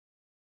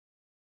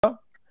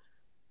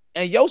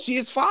And Yoshi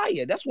is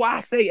fire. That's why I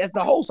say, as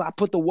the host, I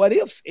put the what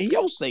if in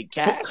your sake,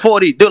 Cass.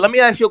 40. Dude, let me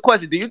ask you a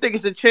question. Do you think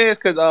it's a chance?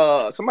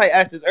 Because somebody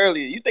asked this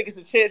earlier. You think it's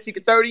a chance she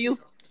could 30 you?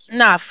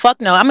 Nah,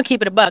 fuck no. I'm gonna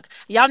keep it a buck.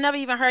 Y'all never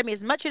even heard me,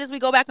 as much shit as we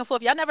go back and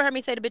forth. Y'all never heard me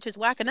say the bitch is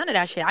whack or none of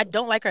that shit. I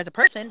don't like her as a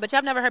person, but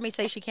y'all never heard me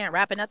say she can't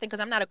rap or nothing because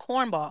I'm not a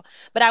cornball.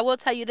 But I will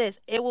tell you this: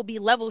 it will be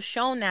levels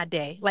shown that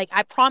day. Like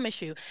I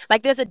promise you.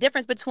 Like there's a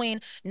difference between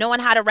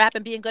knowing how to rap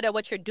and being good at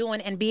what you're doing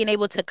and being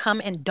able to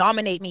come and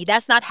dominate me.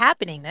 That's not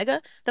happening,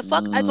 nigga. The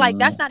fuck? It's like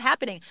that's not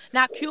happening.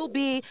 Not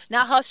QB,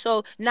 not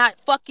Hustle, not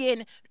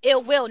fucking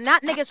Ill Will,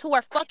 not niggas who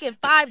are fucking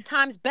 5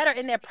 times better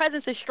in their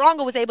presence is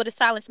stronger was able to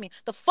silence me.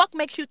 The fuck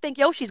makes you think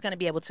Yoshi's gonna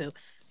be able to?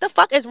 The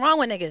fuck is wrong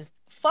with niggas?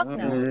 Fuck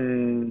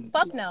no.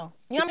 Fuck no.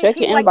 You know how many Check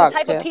your people, like the inbox,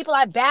 type of Kev. people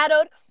I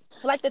battled,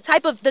 like the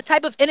type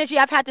of energy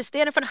I've had to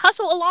stand in front of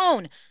Hustle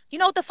alone. You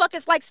know what the fuck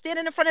it's like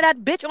standing in front of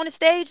that bitch on the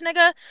stage,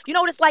 nigga? You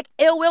know what it's like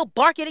Ill Will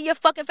barking in your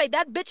fucking face?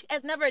 That bitch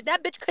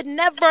could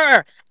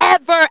never,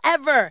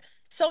 ever.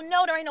 So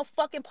no, there ain't no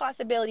fucking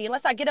possibility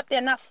unless I get up there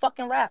and not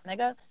fucking rap,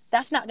 nigga.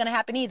 That's not gonna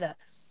happen either.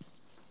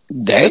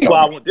 This Damn. why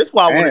I want. This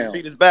why I want to Damn.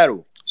 see this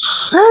battle.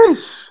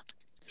 Sheesh.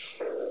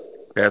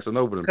 Passing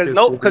over them.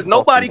 Because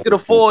nobody could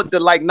afford to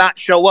like not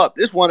show up.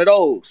 This one of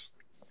those.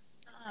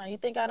 You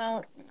think I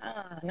don't?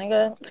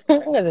 Nigga,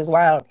 niggas is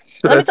wild.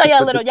 Let me tell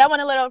y'all a little. Y'all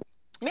want a little?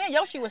 Me and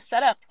Yoshi was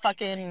set up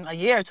fucking a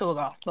year or two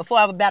ago before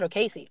I would battle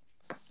Casey.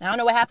 I don't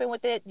know what happened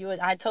with it.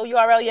 I told you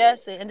URL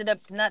yes. It ended up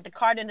not. The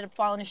card ended up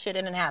falling and shit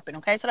didn't happen.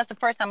 Okay, so that's the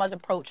first time I was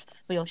approached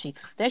with Yoshi.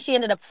 Then she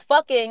ended up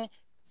fucking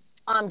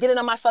getting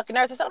on my fucking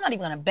nerves. I said I'm not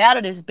even gonna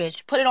battle this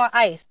bitch. Put it on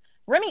ice.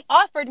 Remy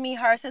offered me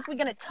her, since we're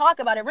gonna talk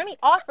about it. Remy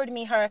offered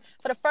me her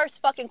for the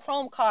first fucking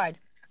Chrome card.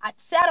 I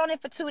sat on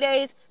it for 2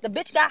 days. The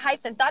bitch got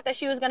hyped and thought that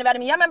she was gonna battle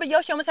me. Y'all remember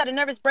Yoshi almost had a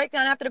nervous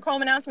breakdown after the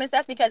Chrome announcements?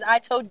 That's because I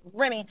told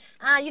Remy,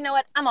 you know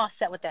what? I'm all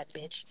set with that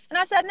bitch. And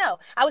I said no.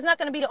 I was not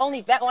gonna be the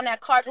only vet on that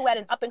card who had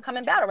an up and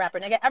coming battle rapper.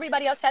 Nigga,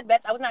 everybody else had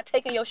vets. I was not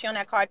taking Yoshi on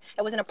that card.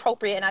 It wasn't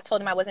appropriate, and I told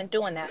him I wasn't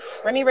doing that.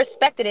 Remy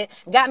respected it,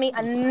 got me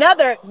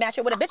another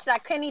matchup with a bitch that I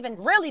couldn't even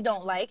really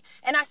don't like,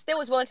 and I still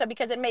was willing to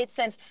because it made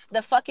sense.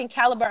 The fucking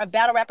caliber of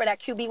battle rapper that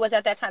QB was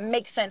at that time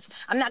makes sense.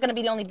 I'm not gonna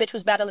be the only bitch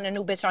who's battling a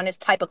new bitch on this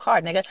type of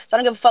card, nigga. So I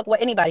don't give a fuck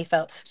what anybody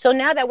felt. So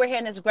now that we're here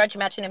in this grudge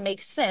match and it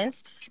makes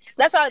sense,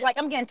 that's why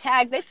I'm getting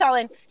tags. They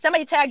telling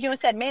somebody tagged you and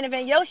said main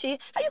event Yoshi.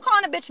 How you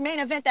calling a bitch main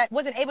event that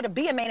wasn't able to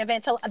be a main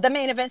event until the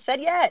main event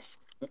said yes?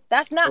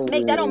 That's not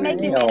make that don't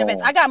make you main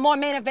events. I got more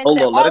main events Hold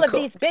than on, let all it of cook.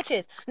 these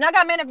bitches. And I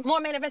got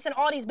more main events than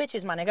all these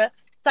bitches, my nigga.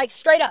 Like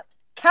straight up.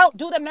 Count,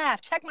 do the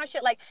math, check my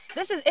shit. Like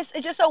it's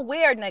just so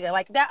weird, nigga.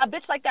 Like that, a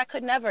bitch like that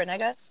could never,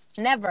 nigga.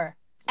 Never.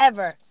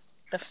 Ever.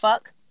 The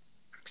fuck?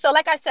 So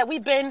like I said,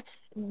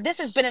 this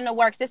has been in the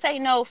works. This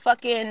ain't no,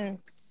 I'm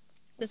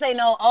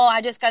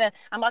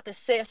about to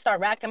start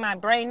racking my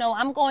brain. No,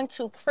 I'm going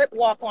to crip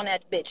walk on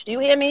that bitch. Do you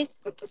hear me?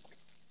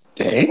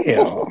 Damn.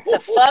 The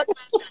fuck?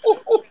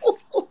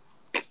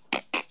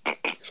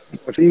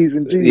 C's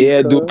and G's,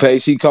 Yeah, cuz.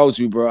 Dupe, she caught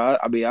you, bro.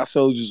 I mean, I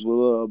showed you some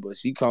love, but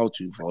she caught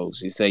you, folks.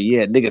 She said,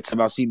 yeah, nigga, talking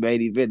about she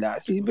main event. Now,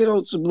 she been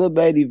on some little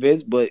main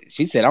events, but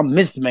she said, I'm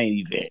Miss Main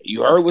Event.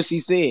 You heard what she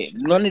said.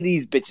 None of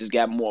these bitches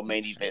got more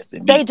main events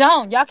than me. They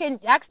don't. Y'all can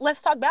ask.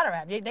 Let's talk battle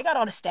rap. They got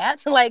all the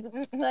stats. Like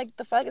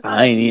the fuck? It's not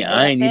I like a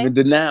bad ain't even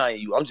thing. denying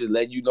you. I'm just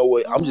letting you know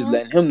what. I'm just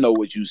letting him know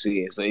what you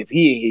said. So if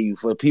he ain't hear you,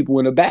 for the people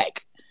in the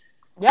back,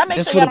 Y'all make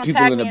just sure for y'all the don't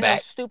people tag in the me in those back.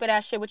 stupid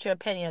ass shit with your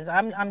opinions.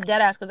 I'm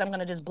dead ass because I'm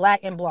gonna just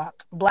black and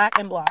block.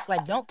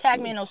 Like don't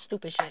tag me in no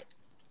stupid shit.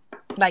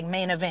 Like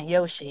main event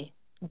Yoshi.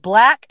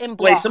 Black and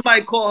Wait, block.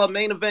 somebody call her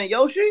main event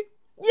Yoshi?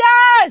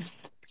 Yes.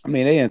 I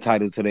mean, they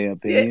entitled to their Yeah,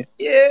 opinion.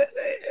 yeah.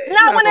 It's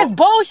Not not when gonna. it's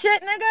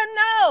bullshit, nigga.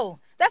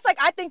 No. That's like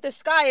I think the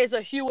sky is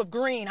a hue of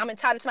green. I'm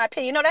entitled to my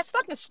opinion. No, that's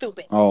fucking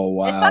stupid.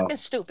 Oh It's wow. fucking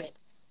stupid.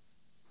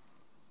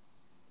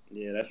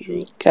 Yeah, that's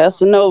true.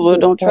 Casanova,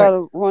 Good don't try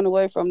point. to run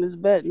away from this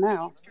bet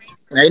now.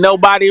 Ain't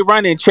nobody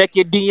running. Check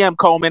your DM,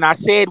 Coleman. I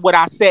said what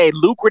I said.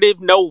 Lucrative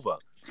Nova.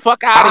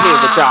 Fuck out of here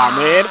with y'all,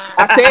 man.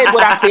 I said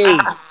what I said.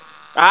 All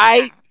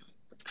right.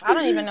 I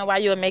don't even know why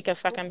you would make a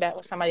fucking bet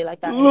with somebody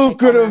like that anyway,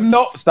 Lucrative. Coleman.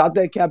 No, stop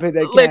that cap. Hit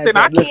that Listen, cash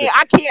I up. Listen, can't.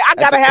 I can't. I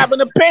that's gotta have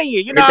an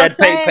opinion. You know Hit what I'm that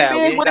saying? It PayPal.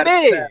 We is ain't what got it a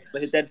is. PayPal,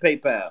 but hit that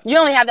PayPal. You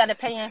only have that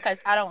opinion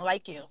because I don't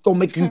like you. gonna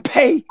make you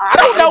pay. I Like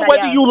don't know everybody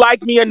whether else. you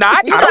like me or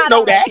not. You I know I don't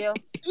know don't like that. you.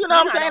 You know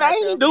You what know I'm I saying?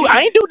 don't like you.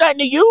 I ain't do nothing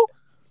to you.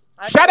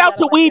 I Shout told you I out don't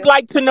to like We'd you.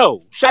 Like to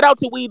Know. Shout out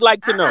to We'd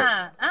Like to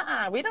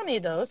Know. We don't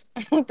need those.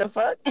 What the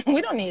fuck?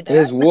 We don't need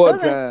It's that.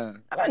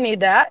 wartime. I don't need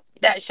that.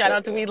 That shout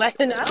out to We Like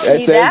to Know. I don't They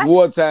need say it's that.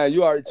 wartime.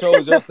 You already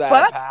chose your The side,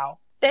 fuck? pal.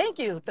 Thank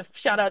you. The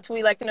shout out to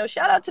We Like to Know.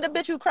 Shout out to the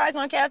bitch who cries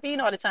on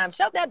caffeine all the time.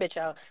 Shout that bitch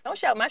out. Don't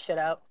shout my shit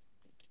out.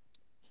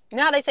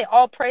 Now they say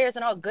all prayers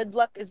and all good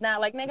luck is not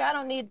like nigga. I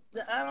don't need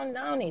that. I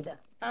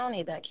don't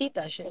need that. Keep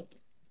that shit.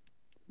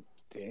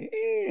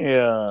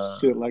 Damn.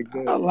 Shit like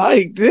I that.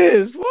 like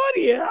this. What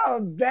do you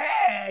have a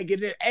bag?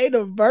 And it ain't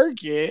a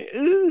Birkin.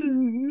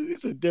 Ooh,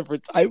 it's a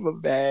different type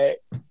of bag.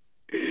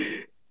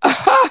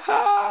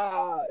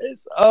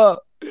 It's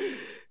up.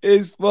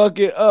 It's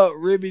fucking up.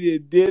 Remy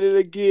did it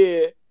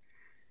again.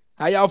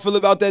 How y'all feel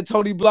about that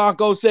Tony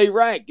Blanco say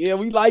rack? Yeah,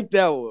 we like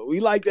that one.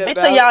 We like that. Wait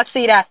till y'all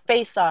see that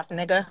face off,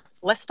 nigga.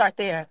 Let's start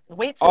there.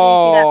 Wait till you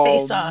see that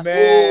face off.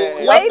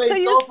 Ooh, y'all Wait till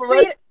face you off see.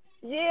 already?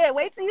 Yeah,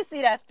 wait till you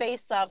see that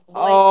face off, boy.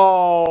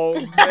 Oh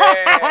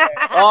man.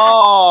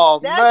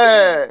 Oh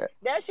man.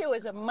 That shit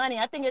was money.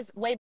 I think it's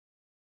way